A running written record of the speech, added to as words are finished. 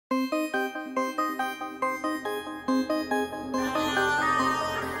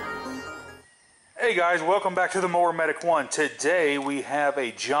Hey guys, welcome back to the Mower Medic 1. Today we have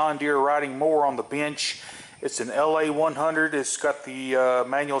a John Deere riding mower on the bench. It's an LA100. It's got the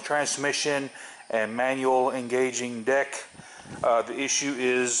manual transmission and manual engaging deck. The issue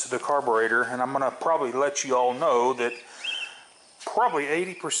is the carburetor, and I'm going to probably let you all know that probably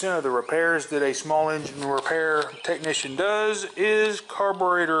 80% of the repairs that a small engine repair technician does is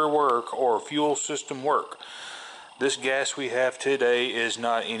carburetor work or fuel system work. This gas we have today is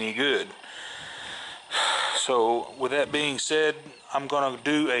not any good. So with that being said, I'm going to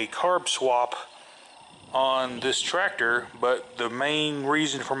do a carb swap on this tractor, but the main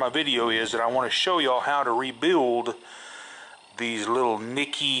reason for my video is that I want to show y'all how to rebuild these little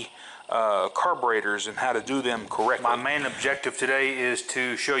Nikki carburetors and how to do them correctly. My main objective today is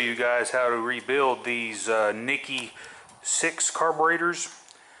to show you guys how to rebuild these Nikki 6 carburetors,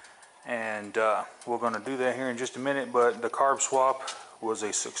 and we're going to do that here in just a minute. But the carb swap was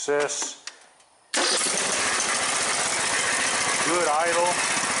a success. Good idle,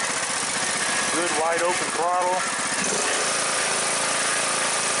 good wide open throttle.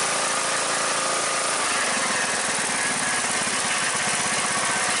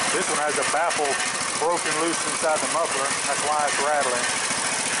 This one has a baffle broken loose inside the muffler. That's why it's rattling.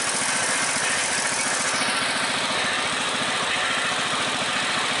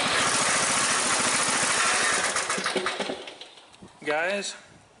 Guys,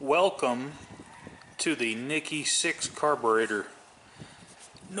 welcome to the Nikki 6 carburetor.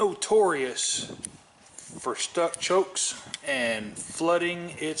 Notorious for stuck chokes and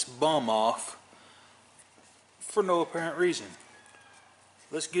flooding its bum off for no apparent reason.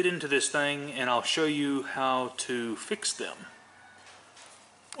 Let's get into this thing and I'll show you how to fix them.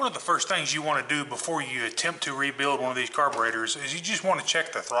 One of the first things you want to do before you attempt to rebuild one of these carburetors is you just want to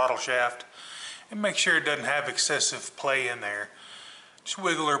check the throttle shaft and make sure it doesn't have excessive play in there. Just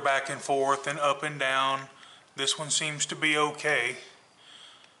wiggle her back and forth and up and down. This one seems to be okay.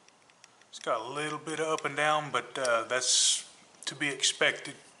 It's got a little bit of up and down, but that's to be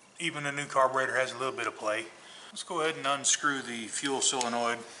expected. Even a new carburetor has a little bit of play. Let's go ahead and unscrew the fuel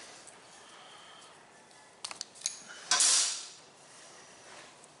solenoid.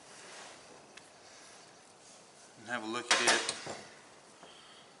 And have a look at it.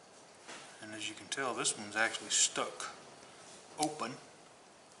 And as you can tell, this one's actually stuck open.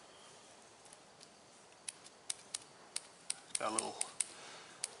 It's got a little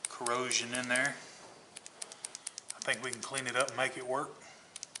corrosion in there. I think we can clean it up and make it work.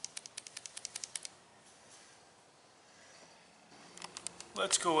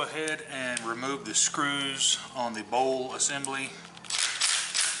 Let's go ahead and remove the screws on the bowl assembly.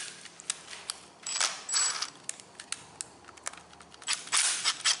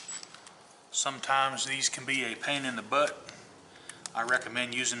 Sometimes these can be a pain in the butt. I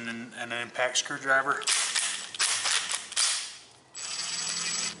recommend using an impact screwdriver.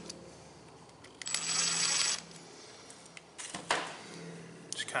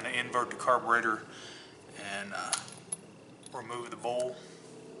 Just kind of invert the carburetor and remove the bowl.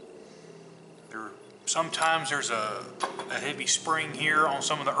 Sometimes there's a heavy spring here on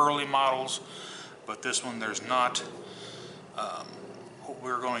some of the early models, but this one there's not. What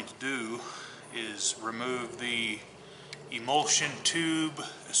we're going to do is remove the emulsion tube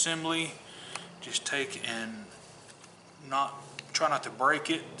assembly. Just take and try not to break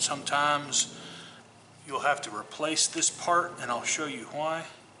it. Sometimes you'll have to replace this part, and I'll show you why.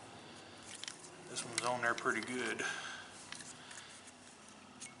 This one's on there pretty good.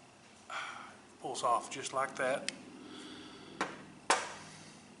 Pulls off just like that.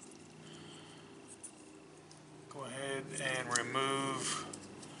 Go ahead and remove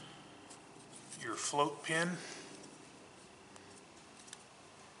your float pin.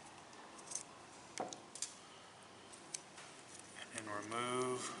 And then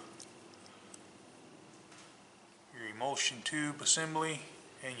remove your emulsion tube assembly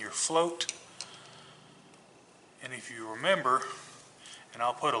and your float. And if you remember, and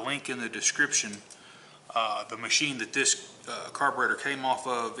I'll put a link in the description, the machine that this carburetor came off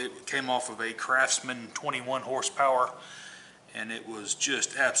of, it came off of a CRAFTSMAN 21 horsepower, and it was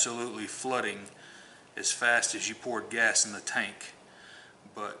just absolutely flooding as fast as you poured gas in the tank.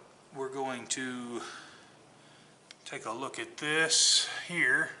 But we're going to take a look at this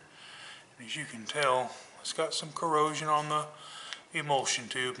here. As you can tell, it's got some corrosion on the emulsion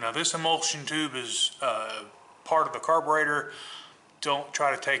tube. Now this emulsion tube is part of the carburetor. Don't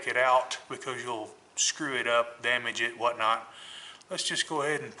try to take it out because you'll screw it up, damage it, whatnot. Let's just go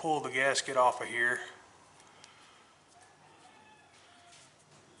ahead and pull the gasket off of here.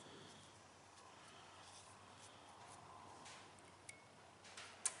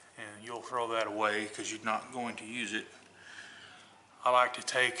 And you'll throw that away because you're not going to use it. I like to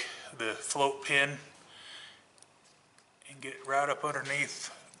take the float pin and get right up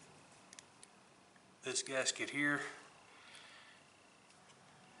underneath this gasket here,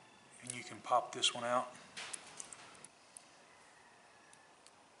 and you can pop this one out.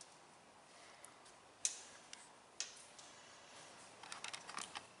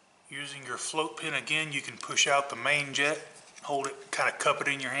 Using your float pin again, you can push out the main jet, hold it, kind of cup it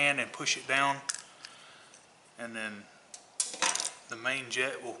in your hand and push it down, and then the main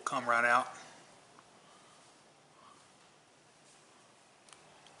jet will come right out.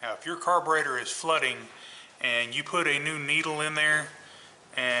 Now if your carburetor is flooding and you put a new needle in there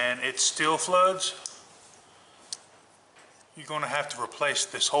and it still floods, you're going to have to replace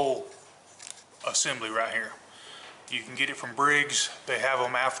this whole assembly right here. You can get it from Briggs. They have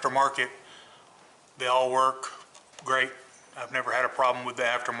them aftermarket. They all work great. I've never had a problem with the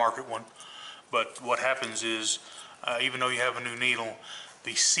aftermarket one. But what happens is, even though you have a new needle,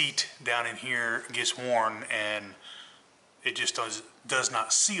 the seat down in here gets worn and it just does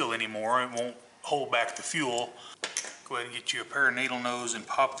not seal anymore. It won't hold back the fuel. Go ahead and get you a pair of needle nose and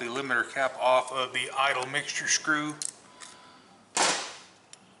pop the limiter cap off of the idle mixture screw.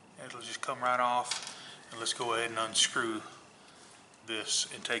 It'll just come right off. And let's go ahead and unscrew this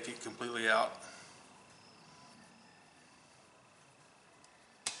and take it completely out.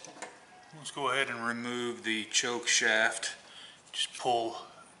 Let's go ahead and remove the choke shaft. Just pull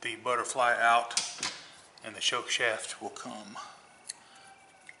the butterfly out and the choke shaft will come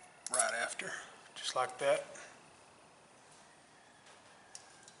right after, just like that.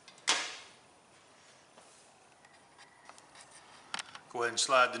 Go ahead and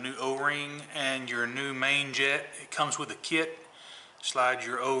slide the new O-ring and your new main jet. It comes with a kit. Slide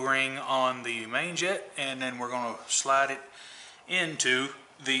your O-ring on the main jet, and then we're going to slide it into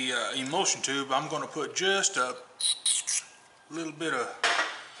the emulsion tube. I'm going to put just a little bit of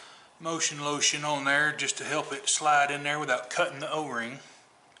motion lotion on there just to help it slide in there without cutting the O-ring.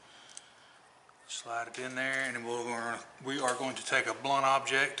 Slide it in there, and then we are going to take a blunt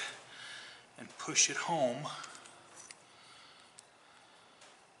object and push it home.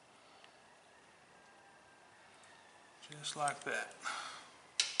 Just like that.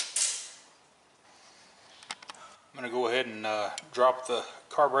 I'm going to go ahead and drop the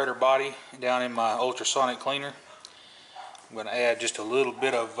carburetor body down in my ultrasonic cleaner. I'm going to add just a little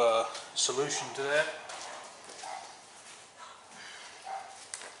bit of solution to that.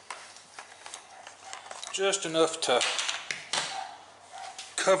 Just enough to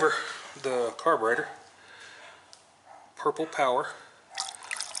cover the carburetor. Purple Power.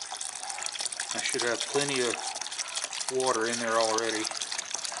 I should have plenty of water in there already.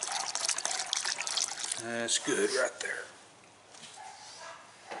 That's good right there.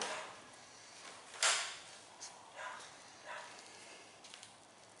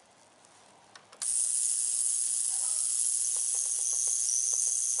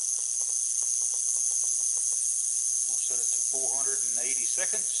 We'll set it to 480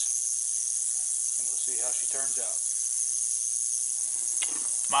 seconds and we'll see how she turns out.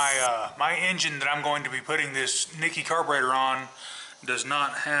 My engine that I'm going to be putting this Nikki carburetor on does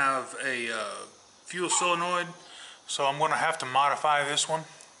not have a fuel solenoid, so I'm going to have to modify this one.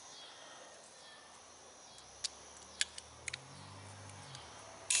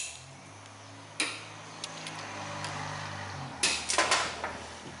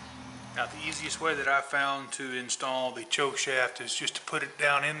 Now the easiest way that I found to install the choke shaft is just to put it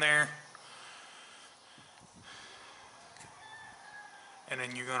down in there, and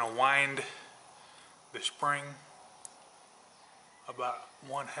then you're going to wind the spring about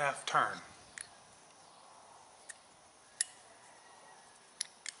 1/2 turn.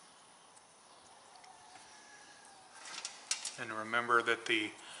 And remember that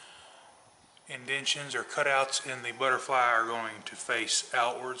the indentions or cutouts in the butterfly are going to face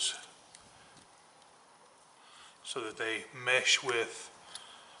outwards so that they mesh with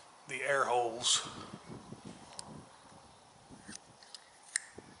the air holes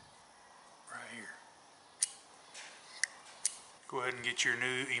right here. Go ahead and get your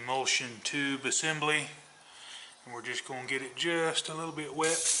new emulsion tube assembly, and we're just going to get it just a little bit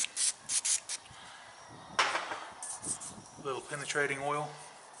wet. A little penetrating oil,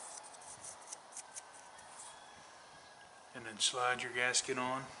 and then slide your gasket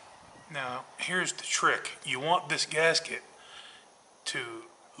on. Now here's the trick. You want this gasket to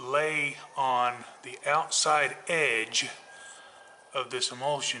lay on the outside edge of this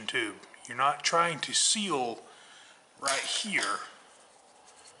emulsion tube. You're not trying to seal right here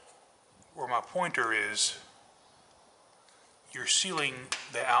where my pointer is. you're sealing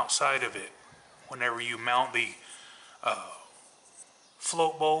the outside of it whenever you mount the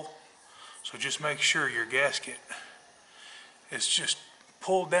float bowl. So just make sure your gasket is just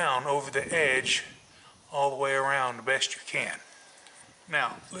pulled down over the edge all the way around the best you can.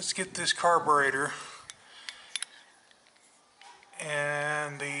 Now let's get this carburetor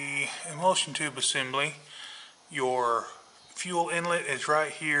and the emulsion tube assembly. Your fuel inlet is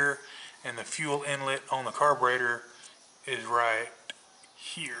right here, and the fuel inlet on the carburetor is right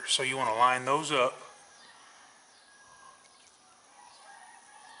here. So you want to line those up.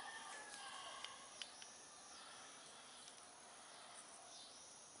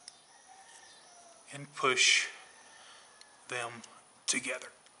 And push them together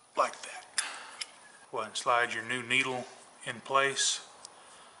like that. Go ahead and slide your new needle in place.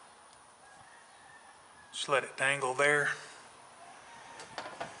 Just let it dangle there.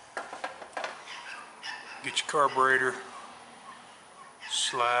 Get your carburetor,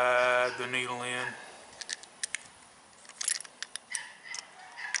 slide the needle in,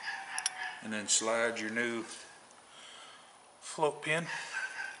 and then slide your new float pin.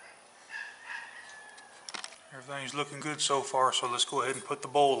 Everything's looking good so far, so let's go ahead and put the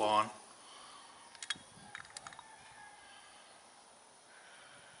bowl on.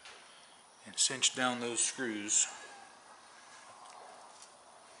 And cinch down those screws.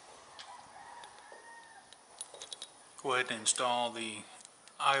 Go ahead and install the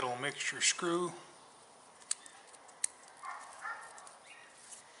idle mixture screw.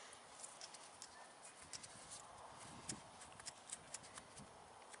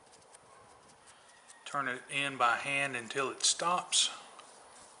 Turn it in by hand until it stops,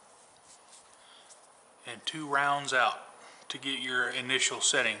 and 2 rounds out to get your initial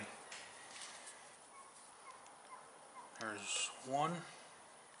setting. There's 1,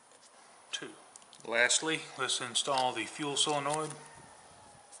 2. Lastly, let's install the fuel solenoid.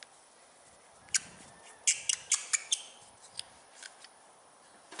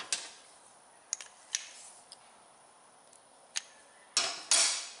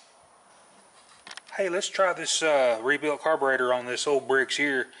 Hey, let's try this rebuilt carburetor on this old Briggs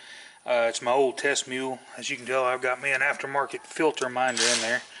here. It's my old test mule. As you can tell, I've got me an aftermarket filter minder in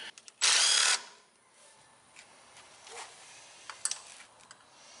there.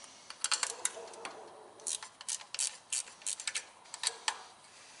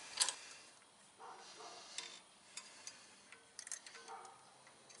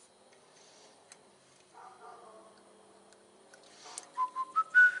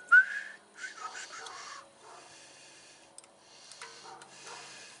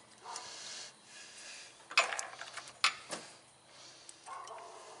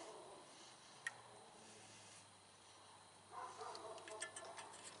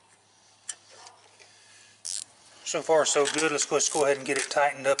 So far so good. Let's go ahead and get it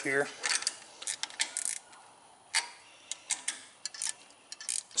tightened up here.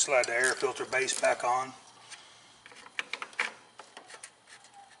 Slide the air filter base back on.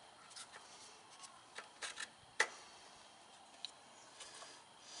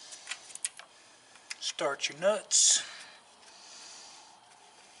 Start your nuts.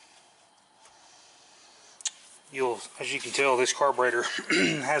 As you can tell, this carburetor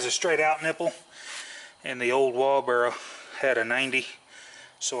has a straight out nipple, and the old wall barrel had a 90,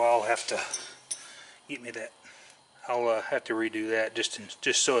 so I'll have to get me that. I'll have to redo that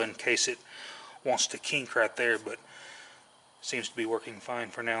just so in case it wants to kink right there, but seems to be working fine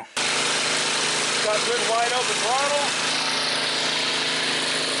for now. Got good wide open throttle.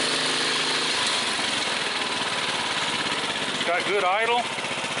 Got good idle.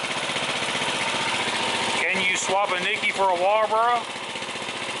 Can you swap a Nikki for a Walboro?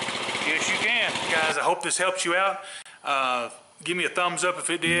 Yes, you can. Guys, I hope this helps you out. Give me a thumbs up if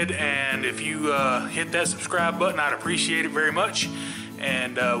it did, and if you hit that subscribe button, I'd appreciate it very much.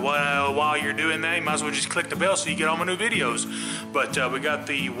 And while you're doing that, you might as well just click the bell so you get all my new videos. But we got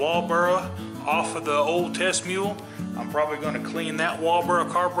the Walboro off of the old test mule. I'm probably going to clean that Walboro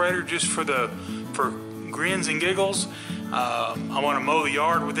carburetor just for grins and giggles. I want to mow the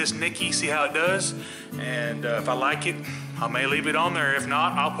yard with this Nikki, see how it does, and if I like it, I may leave it on there. If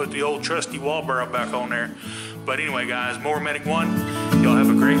not, I'll put the old trusty Walboro back on there. But anyway, guys, Mower Medic 1, y'all have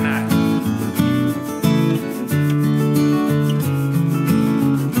a great night.